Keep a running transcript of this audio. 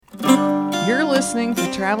You're listening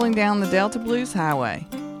to Traveling Down the Delta Blues Highway.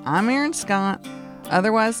 I'm Erin Scott,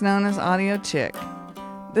 otherwise known as Audio Chick.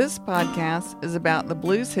 This podcast is about the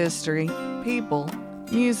blues history, people,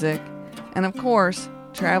 music, and of course,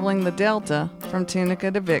 traveling the Delta from Tunica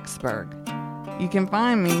to Vicksburg. You can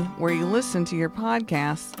find me where you listen to your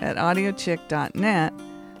podcasts at audiochick.net.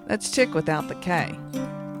 That's chick without the K.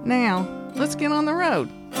 Now, let's get on the road.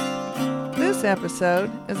 This episode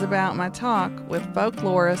is about my talk with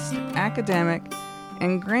folklorist, academic,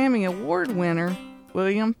 and Grammy Award winner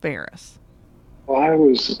William Ferris. Well, I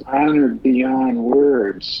was honored beyond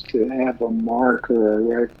words to have a marker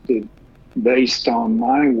erected based on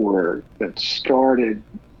my work that started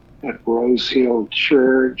at Rose Hill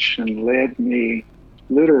Church and led me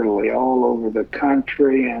literally all over the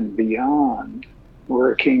country and beyond,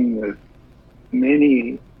 working with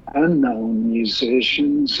many unknown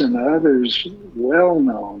musicians and others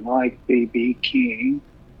well-known, like B.B. King.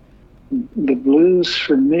 The blues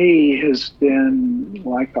for me has been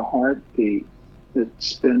like a heartbeat.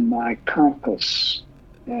 It's been my compass.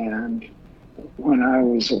 And when I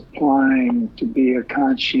was applying to be a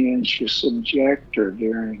conscientious objector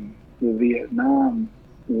during the Vietnam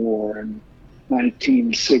War in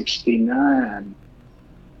 1969,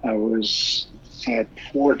 I was at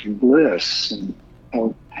Fort Bliss in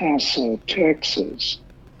El Paso, Texas,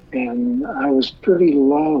 and I was pretty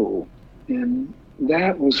low. And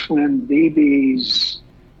that was when BB's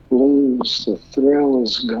blues, The Thrill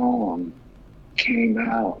Is Gone, came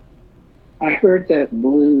out. I heard that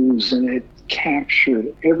blues and it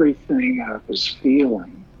captured everything I was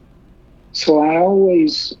feeling. So I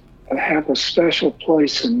always have a special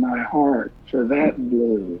place in my heart for that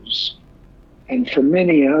blues and for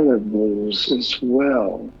many other blues as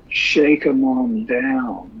well. Shake 'Em On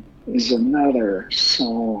Down is another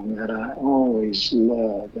song that I always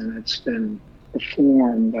love, and it's been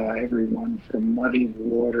performed by everyone from Muddy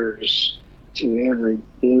Waters to every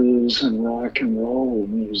blues and rock and roll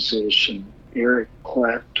musician, Eric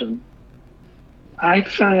Clapton. I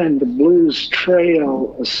find the blues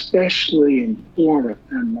trail especially important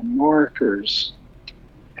and the markers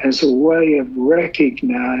as a way of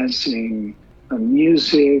recognizing a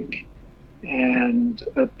music and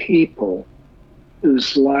a people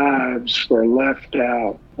whose lives were left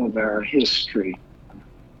out of our history.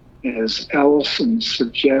 As Ellison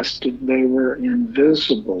suggested, they were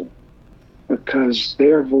invisible because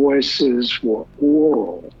their voices were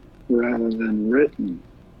oral rather than written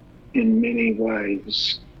in many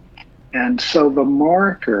ways. And so the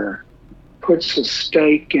marker puts a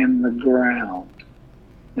stake in the ground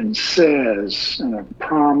and says in a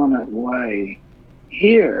prominent way,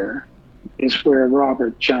 here is where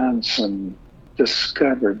Robert Johnson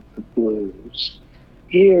discovered the blues.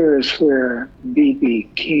 Here is where B.B.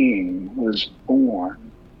 King was born.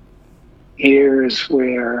 Here is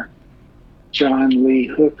where John Lee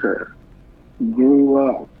Hooker grew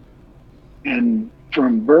up. And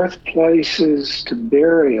from birthplaces to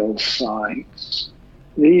burial sites,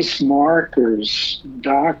 these markers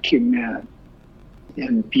document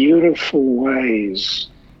in beautiful ways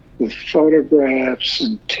with photographs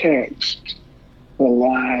and text the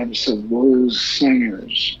lives of blues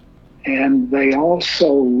singers. And they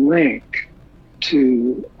also link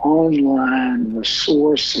to online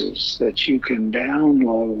resources that you can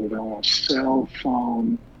download on a cell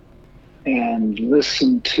phone and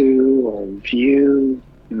listen to or view,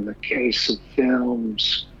 in the case of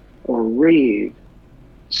films, or read.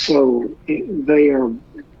 So they are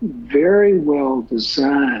very well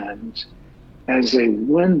designed as a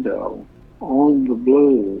window on the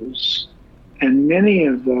blues. And many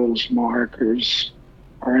of those markers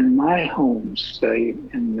are in my home state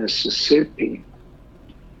in Mississippi.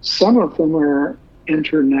 Some of them are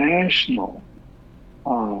international,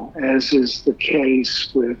 as is the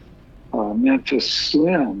case with Memphis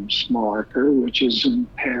Slim's marker, which is in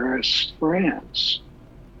Paris, France.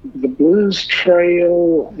 The blues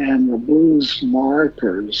trail and the blues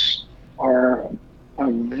markers are a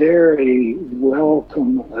very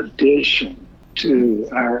welcome addition to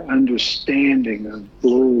our understanding of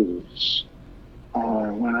blues.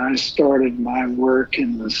 When I started my work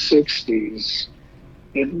in the 60s,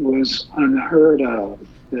 it was unheard of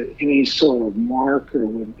that any sort of marker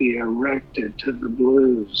would be erected to the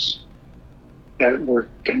blues that were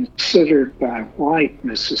considered by white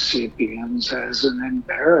Mississippians as an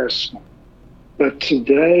embarrassment. But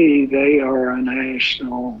today they are a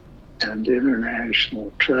national and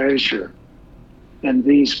international treasure. And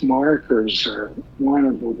these markers are one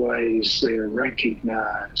of the ways they are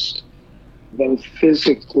recognized, both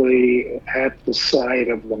physically at the site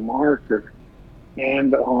of the marker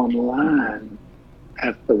and online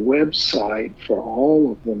at the website for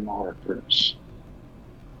all of the markers.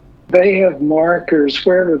 They have markers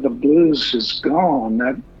wherever the blues has gone.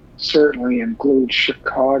 That certainly includes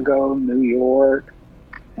Chicago, New York,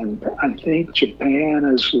 and I think Japan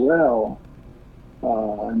as well,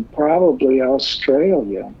 and probably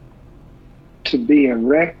Australia, to be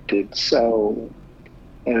erected. So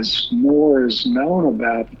as more is known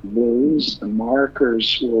about the blues, the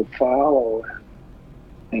markers will follow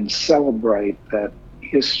and celebrate that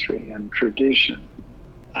history and tradition.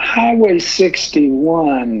 Highway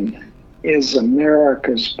 61 is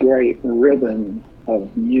America's great ribbon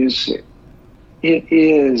of music. It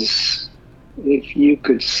is, if you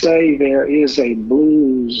could say there is a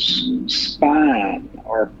blues spine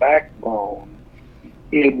or backbone,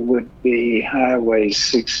 it would be Highway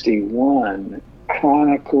 61,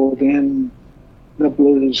 chronicled in the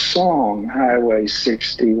blues song, Highway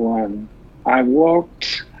 61. I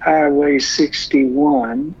walked Highway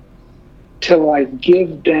 61 till I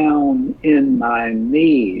give down in my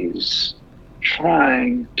knees,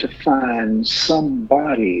 trying to find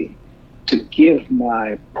somebody to give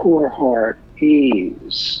my poor heart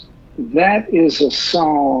ease. That is a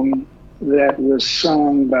song that was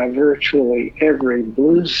sung by virtually every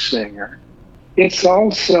blues singer. It's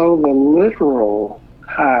also the literal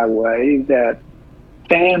highway that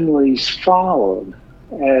families followed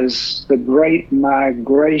as the great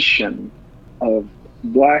migration of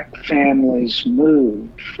Black families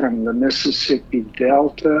moved from the Mississippi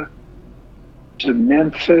Delta to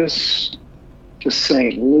Memphis, to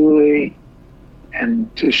St. Louis,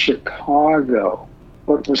 and to Chicago,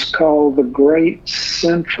 what was called the Great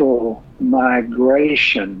Central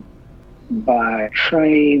Migration, by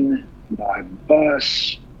train, by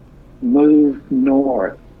bus, moved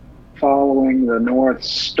north, following the North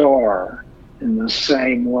Star in the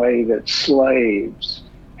same way that slaves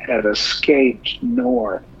had escaped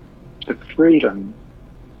north to freedom.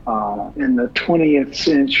 In the 20th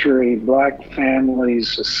century, Black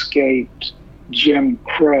families escaped Jim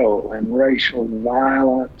Crow and racial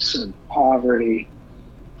violence and poverty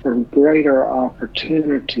for greater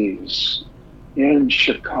opportunities in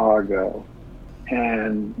Chicago.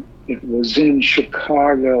 And it was in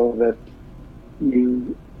Chicago that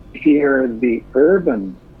you hear the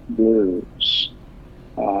urban blues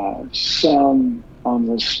sung on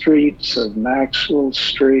the streets of Maxwell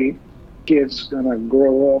Street. Kid's gonna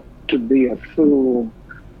grow up to be a fool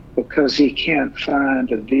because he can't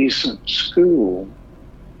find a decent school.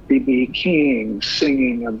 B.B. King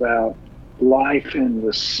singing about life in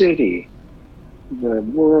the city, the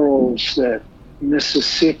worlds that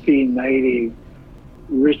Mississippi native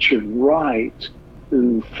Richard Wright,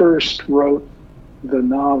 who first wrote the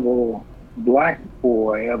novel Black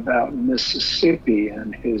Boy about Mississippi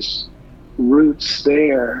and his roots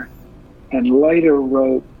there, and later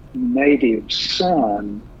wrote Native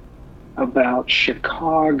Son about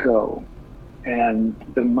Chicago and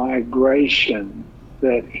the migration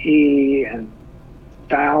that he and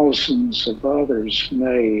thousands of others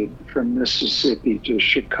made from Mississippi to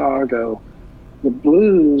Chicago. The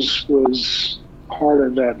blues was part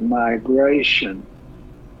of that migration.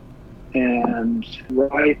 And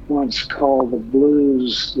Wright once called the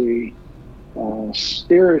blues the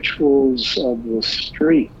spirituals of the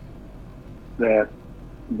street that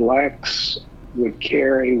Blacks would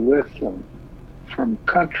carry with them, from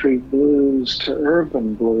country blues to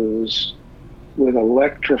urban blues, with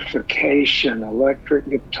electrification, electric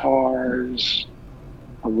guitars,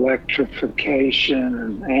 electrification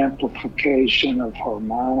and amplification of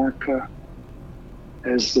harmonica.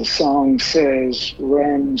 As the song says,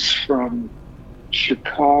 runs from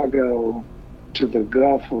Chicago to the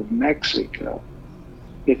Gulf of Mexico.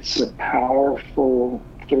 It's a powerful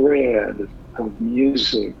thread of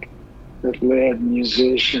music that led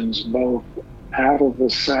musicians both out of the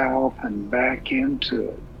South and back into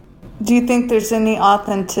it. Do you think there's any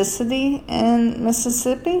authenticity in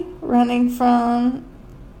Mississippi running from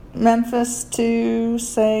Memphis to,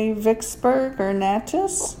 say, Vicksburg or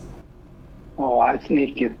Natchez? Oh, I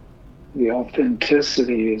think the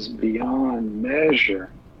authenticity is beyond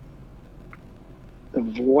measure. The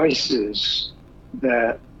voices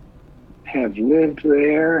that have lived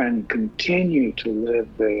there and continue to live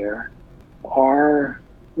there are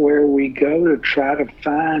where we go to try to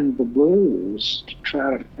find the blues, to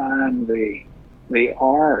try to find the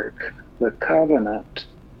ark, the covenant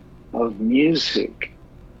of music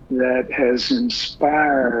that has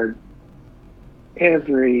inspired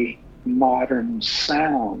every modern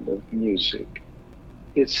sound of music.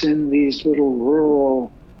 It's in these little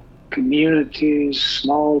rural communities,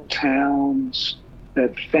 small towns,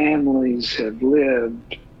 that families have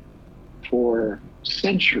lived for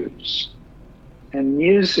centuries. And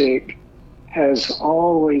music has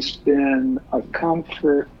always been a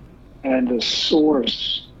comfort and a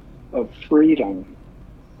source of freedom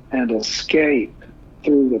and escape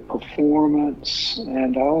through the performance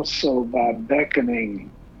and also by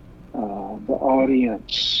beckoning the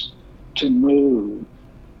audience to move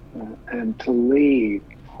and to leave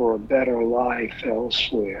for a better life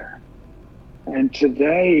elsewhere. And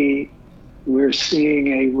today we're seeing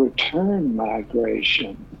a return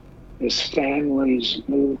migration as families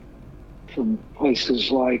move from places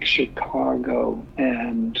like Chicago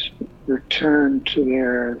and return to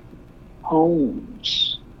their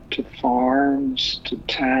homes, to farms, to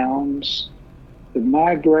towns. The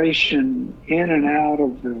migration in and out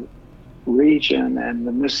of the region and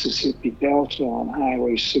the Mississippi Delta on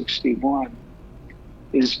Highway 61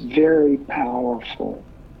 is very powerful.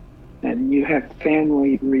 And you have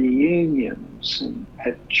family reunions and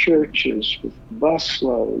at churches with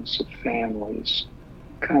busloads of families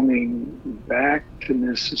coming back to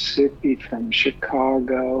Mississippi from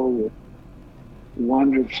Chicago with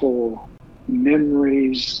wonderful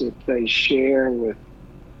memories that they share with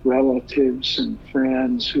relatives and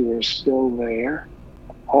friends who are still there.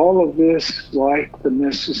 All of this, like the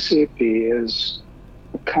Mississippi, is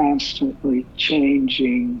a constantly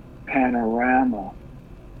changing panorama,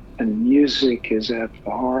 and music is at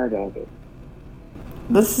the heart of it.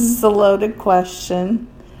 This is a loaded question.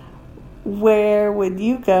 Where would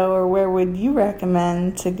you go, or where would you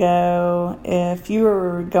recommend to go if you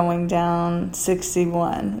were going down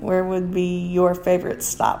 61? Where would be your favorite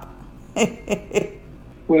stop?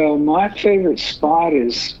 Well, my favorite spot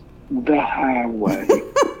is the highway.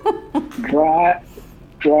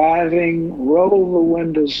 Driving, roll the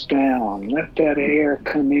windows down, let that air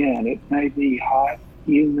come in. It may be hot,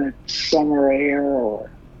 humid summer air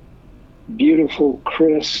or beautiful,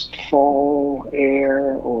 crisp fall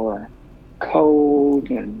air or cold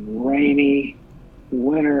and rainy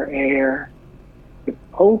winter air. But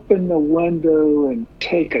open the window and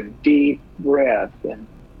take a deep breath, and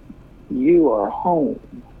you are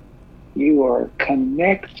home. You are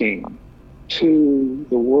connecting to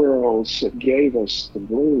the worlds that gave us the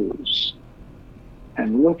blues.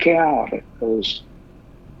 And look out at those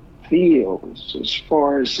fields as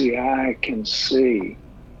far as the eye can see.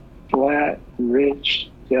 Flat, rich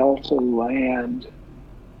delta land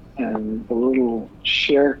and the little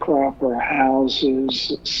sharecropper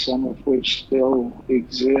houses, some of which still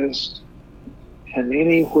exist. And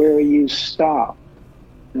anywhere you stop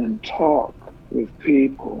and talk with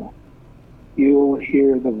people, you'll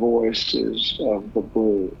hear the voices of the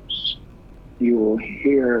blues. You will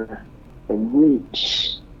hear the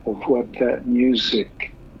roots of what that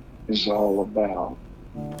music is all about.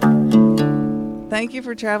 Thank you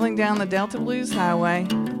for traveling down the Delta Blues Highway.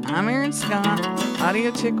 I'm Erin Scott,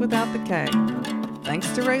 audio chick without the K. Thanks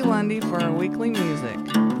to Ray Lundy for our weekly music.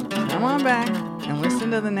 Come on back and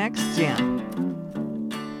listen to the next gem.